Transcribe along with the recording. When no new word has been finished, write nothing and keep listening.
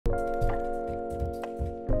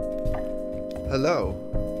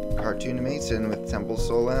Hello, Cartoon Mason with Temple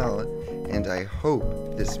Solel, and I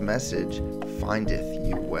hope this message findeth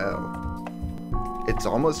you well. It's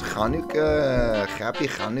almost Hanukkah. Happy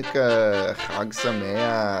Hanukkah. Chag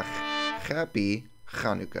Sameach. Happy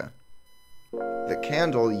Hanukkah. The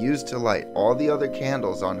candle used to light all the other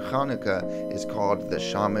candles on Hanukkah is called the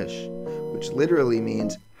shamash, which literally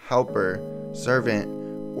means helper, servant,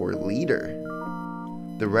 or leader.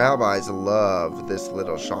 The rabbis love this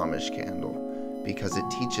little shamash candle because it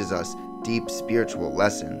teaches us deep spiritual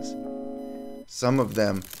lessons. Some of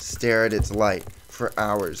them stare at its light for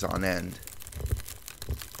hours on end.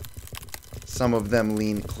 Some of them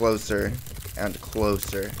lean closer and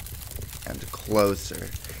closer and closer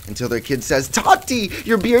until their kid says, "Tati,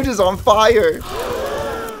 your beard is on fire!"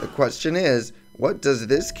 The question is, what does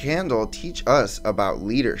this candle teach us about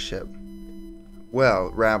leadership?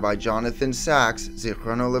 Well, Rabbi Johnathan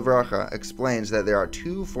Zichrono Livracha, explains that there are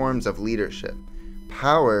two forms of leadership: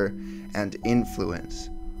 power and influence.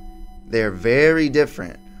 They are very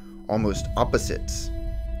different, almost opposites.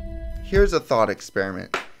 Here's a thought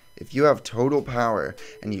experiment. If you have total power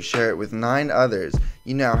and you share it with 9 others,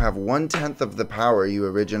 you now have 1/10 of the power you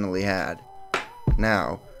originally had.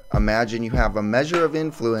 Now, imagine you have a measure of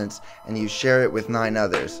influence and you share it with 9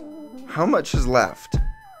 others. How much is left?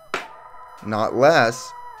 Not less,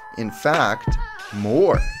 in fact,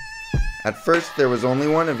 more. At first there was only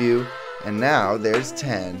 1 of you, and now there's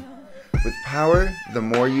 10. With power, the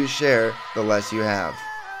more you share, the less you have.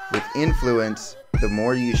 With influence, the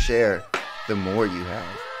more you share, the more you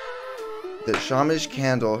have. The shamash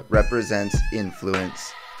candle represents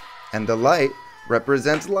influence, and the light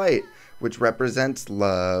represents light, which represents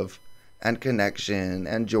love and connection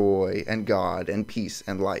and joy and God and peace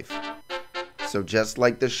and life. So just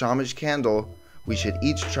like the shamash candle, we should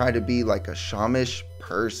each try to be like a shamash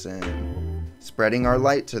person, spreading our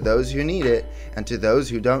light to those who need it and to those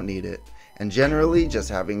who don't need it, and generally just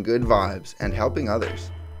having good vibes and helping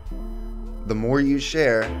others. The more you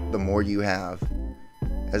share, the more you have.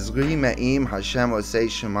 Ezri me'im Hashem osei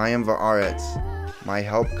shemayim va'aretz. My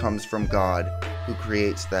help comes from God, who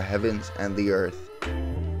creates the heavens and the earth.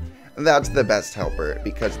 That's the best helper,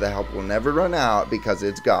 because the help will never run out because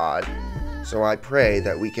it's God. So I pray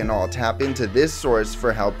that we can all tap into this source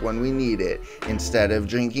for help when we need it, instead of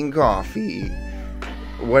drinking coffee.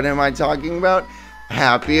 What am I talking about?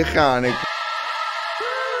 Happy Hanukkah!